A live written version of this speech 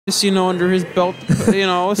You know, under his belt, you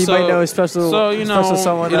know. He might know a special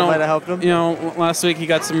someone that might have helped him. You know, last week he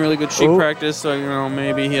got some really good Sheik practice, so you know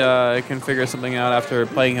maybe he can figure something out after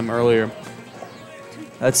playing him earlier.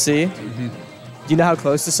 Let's see. Do you know how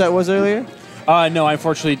close the set was earlier? No, I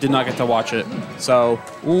unfortunately did not get to watch it. So,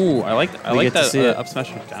 ooh, I like that up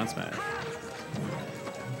smash and down smash.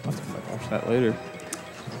 I'll have to watch that later.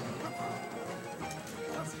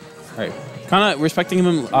 All right. Kind of respecting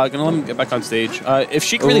him, gonna let him get back on stage. If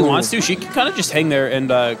Sheik really wants to, she can kind of just hang there and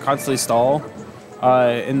constantly stall.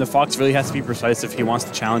 And the Fox really has to be precise if he wants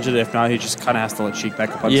to challenge it. If not, he just kind of has to let Sheik back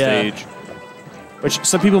up on stage. Which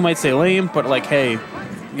some people might say lame, but like, hey, you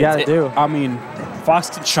gotta do. I mean, Fox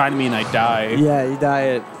can shine me and I die. Yeah, you die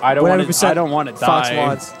it. I don't want to. I don't want to die. Fox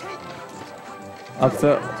wants. Up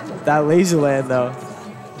the that laser land though.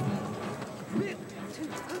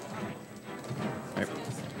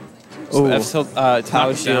 So F's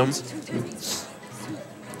power shields.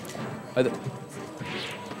 Okay.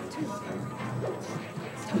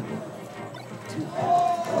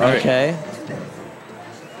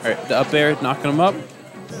 All right, the up air, knocking him up. All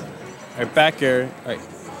right, back air. All right,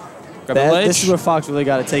 grab the ledge. This is where Fox really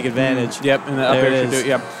got to take advantage. Yep, and the up air should do it.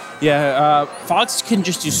 Yep. Yeah, Fox can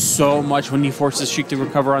just do so much when he forces Sheik to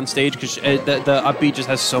recover on stage because the up B just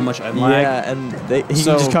has so much end lag. Yeah, and he can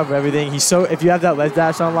just cover everything. He's so if you have that ledge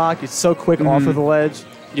dash unlock, he's so quick off of the ledge.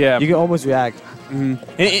 Yeah, you can almost react. And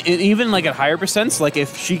even like at higher percents, like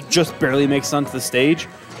if Sheik just barely makes it onto the stage,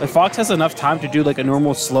 like Fox has enough time to do like a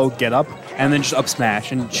normal slow get up and then just up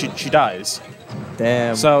smash, and she dies.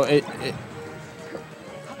 Damn. So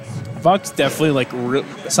Fox definitely like.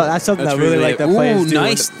 So that's something that really like that players do.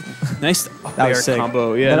 Nice up air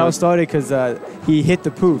combo. Yeah. That all started because he hit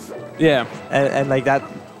the poof. Yeah. And like that,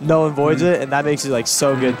 no one voids it, and that makes it like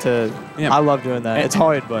so good to. Yeah. I love doing that. It's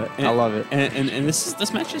hard, but I love it. And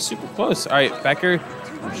this match is super close. All right, back air.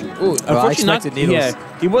 Ooh, unfortunately, needles. Yeah,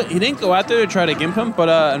 he didn't go out there to try to gimp him,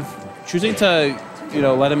 but choosing to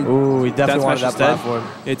let him. Ooh, he definitely wanted that platform.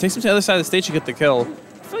 Yeah, it takes him to the other side of the stage to get the kill. I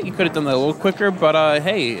feel like he could have done that a little quicker, but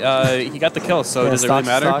hey, he got the kill, so does it really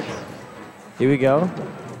matter? Here we go.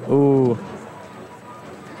 Ooh.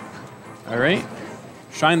 All right.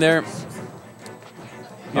 Shine there.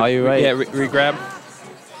 Oh, you're right. Yeah, re-grab.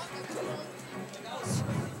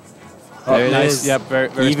 There it nice. is. Yeah,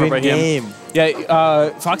 very smart by him. Yeah,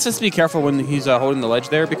 Fox has to be careful when he's holding the ledge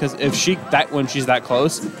there because if when she's that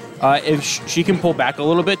close, if she can pull back a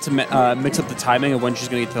little bit to mix up the timing of when she's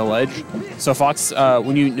going to get to the ledge. So Fox,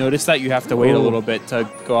 when you notice that, you have to wait a little bit to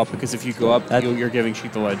go up because if you go up, you're giving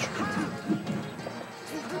Sheik the ledge.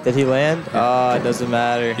 Did he land? Oh, it doesn't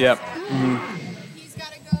matter. Yep. He's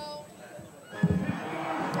got to go.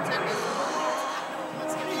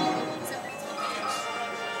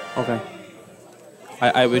 Okay.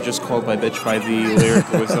 I was just called by bitch by the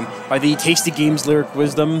lyric wisdom. By the Tasty Games lyric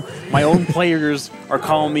wisdom. My own players are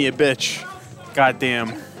calling me a bitch. God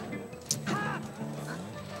damn.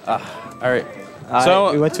 All right.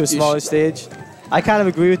 So we went to a smaller stage. I kind of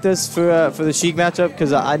agree with this for the Sheik matchup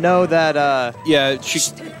because I know that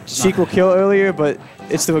Sheik will kill earlier, but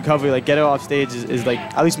it's the recovery. Like get her off stage is like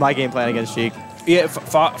at least my game plan against Sheik. Yeah,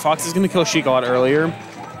 Fox is going to kill Sheik a lot earlier,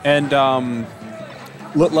 and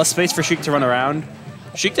less space for Sheik to run around.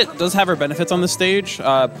 Sheik does have her benefits on the stage.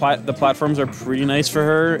 The platforms are pretty nice for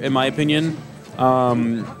her, in my opinion.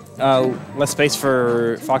 Less space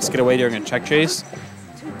for Fox to get away during a check chase.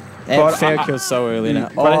 And fair kills so early now.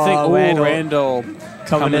 But I think Randall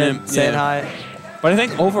coming in, saying hi. But I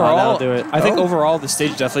think overall, do it. I think overall the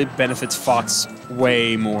stage definitely benefits Fox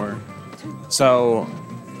way more. So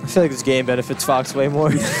I feel like this game benefits Fox way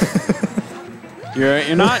more.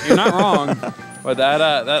 you're not wrong. But that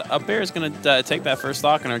up air is gonna take that first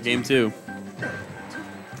stock in our game too.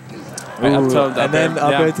 Right, and then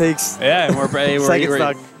up air takes. Yeah, and we're second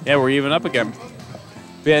stock. Yeah, we're even up again.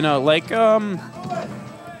 But yeah, no, like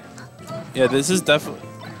yeah, this is definitely.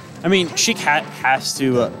 I mean, Sheik has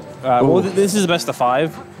to. Well, this is the best of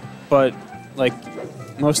 5, but like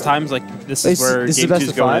most times, like this is where game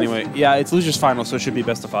 2's going anyway. Yeah, it's losers final, so it should be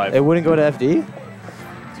best of 5. It wouldn't go to FD.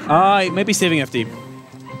 Maybe saving FD.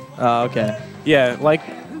 Oh, okay. Yeah, like.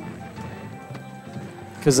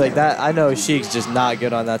 Because like that, I know Sheik's just not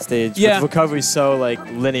good on that stage. Yeah. The recovery's so like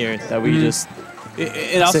linear that we just.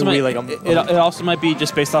 It also might be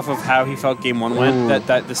just based off of how he felt game 1 went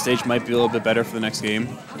that the stage might be a little bit better for the next game.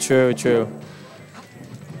 True.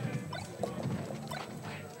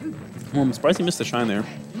 Well, I'm surprised he missed the shine there.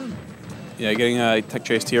 Yeah, getting a tech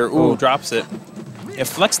chase here. Ooh, drops it. Yeah,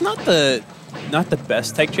 Flex not the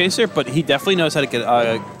best tech chaser, but he definitely knows how to get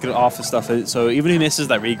off of stuff. So even if he misses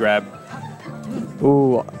that re-grab.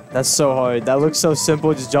 Ooh, That's so hard. That looks so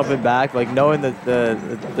simple, just jumping back, like knowing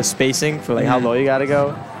the spacing for like how low you gotta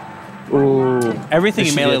go. Ooh. Everything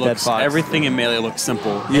in Melee looks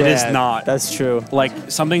simple. Yeah, it is not. That's true.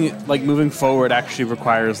 Like something like moving forward actually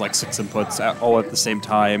requires like 6 inputs all at the same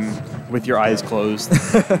time with your eyes closed.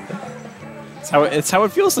 It's how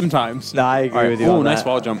it feels sometimes. Nah, I agree with you. Oh, on nice that.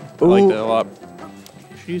 wall jump. I like that a lot.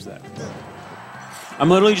 I should use that. I'm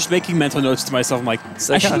literally just making mental notes to myself. I'm like,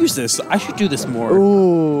 I should use this. I should do this more.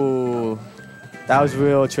 Ooh. That was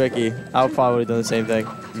real tricky. I would probably have done the same thing.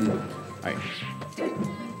 All right.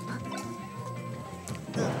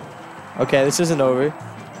 Okay, this isn't over.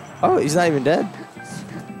 Oh, he's not even dead.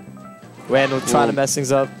 Randall trying to mess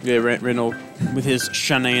things up. Yeah, Randall with his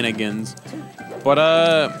shenanigans.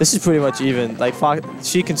 But this is pretty much even. Like Fox,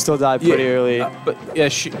 she can still die pretty early. But yeah,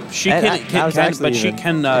 she can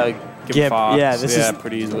give Fox. Yeah, this is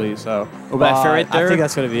pretty easily. So back fair right there. I think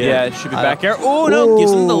that's gonna be it. Yeah, it should be back air. Oh no,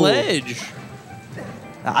 gives him the ledge.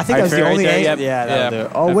 I think that was the only right angle. there, Yeah, that'll do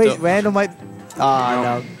it. Oh wait, Randall might.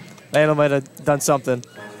 No. Randall might have done something.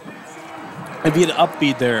 It'd be an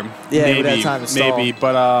upbeat there. Yeah, maybe, that time to stall. maybe.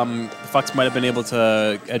 But Fox might have been able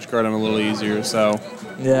to edge guard him a little easier. So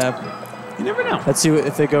yeah. You never know. Let's see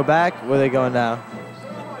if they go back. Where are they going now?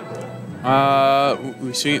 Are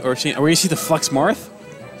we gonna see the Flex Marth?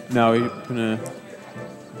 No, we're gonna.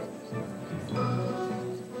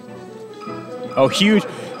 Oh, huge!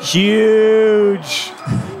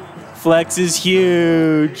 Flex is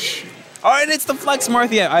huge. Oh, and it's the Flex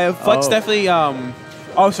Marth. Yeah, I have Flex definitely.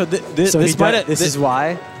 So this might have. This is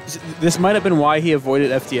why. This might have been why he avoided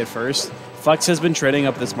FD at first. Flex has been trading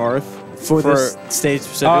up this Marth. For this stage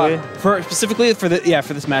specifically? Specifically for this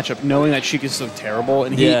matchup, knowing that Sheik is so terrible,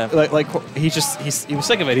 and he he was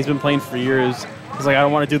sick of it. He's been playing for years. He's like, I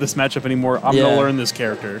don't want to do this matchup anymore. I'm gonna learn this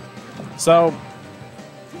character. So,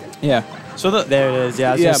 yeah. So there it is.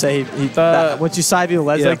 Yeah, I was gonna say once you side view the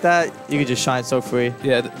ledge like that, you can just shine so free.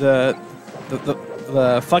 Yeah, the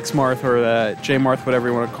Flex Marth or the J Marth, whatever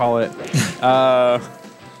you want to call it.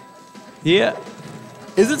 Yeah.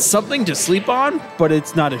 Isn't something to sleep on, but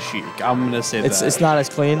it's not a Sheik. I'm going to say that. It's not as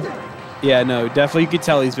clean? Yeah, no, definitely you could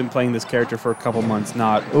tell he's been playing this character for a couple months,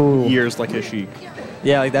 not years like a Sheik.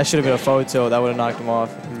 Yeah, like that should have been a forward tilt. That would have knocked him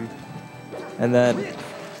off. And then...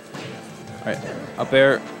 All right, up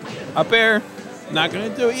air. Up air. Not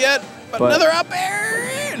going to do it yet, but another up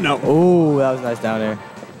air. No. Ooh, that was nice down there.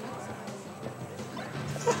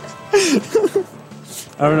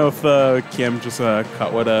 I don't know if Cam just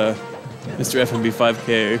caught what Mr. FMB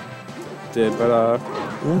 5K did, but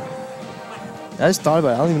I just thought about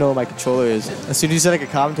it. I don't even know what my controller is. As soon as you said like a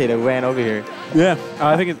commentator, I ran over here. Yeah,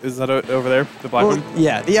 I think is that over there, the black one?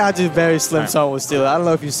 Yeah, the odds are very slim. Someone will steal it. I don't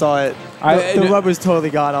know if you saw it. The rubber's totally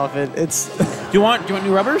gone off it. It's. Do you want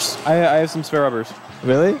new rubbers? I have some spare rubbers.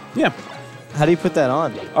 Really? Yeah. How do you put that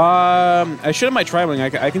on? I should have my tri-wing.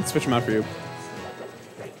 I can switch them out for you.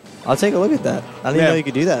 I'll take a look at that. I didn't even know you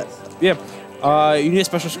could do that. Yeah. You need a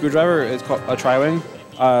special screwdriver. It's called a tri-wing.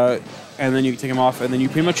 And then you can take them off, and then you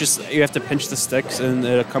pretty much you have to pinch the sticks, and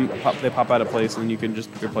they pop out of place, and you can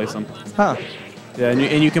just replace them. Huh. Yeah,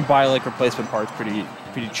 and you can buy like replacement parts pretty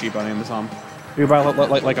cheap on Amazon. You can buy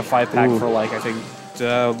like a 5-pack for like I think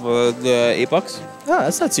 $8. Oh,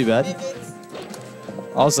 that's not too bad.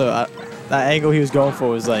 Also, that angle he was going for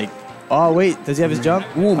was like, oh wait, does he have his jump?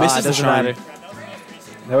 Ooh, misses the shine. Matter.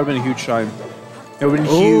 That would have been a huge shine. It would have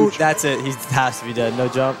been huge. That's it. He has to be dead. No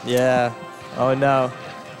jump. Yeah. Oh no.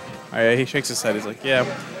 All right, he shakes his head. He's like, yeah.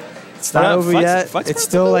 It's not over yet. It's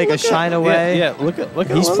still like a shine away. Yeah, look at.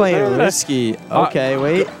 He's playing risky. Okay,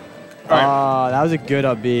 wait. Right. That was a good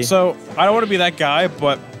up B. So I don't want to be that guy,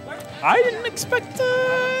 but I didn't expect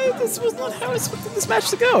this was not how I expected this match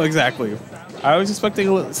to go exactly. I was expecting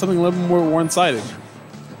something a little more one-sided.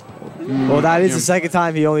 Well, that is the second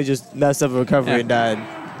time he only just messed up a recovery and died.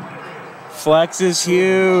 Flex is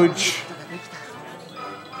huge.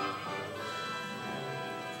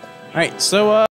 All right, so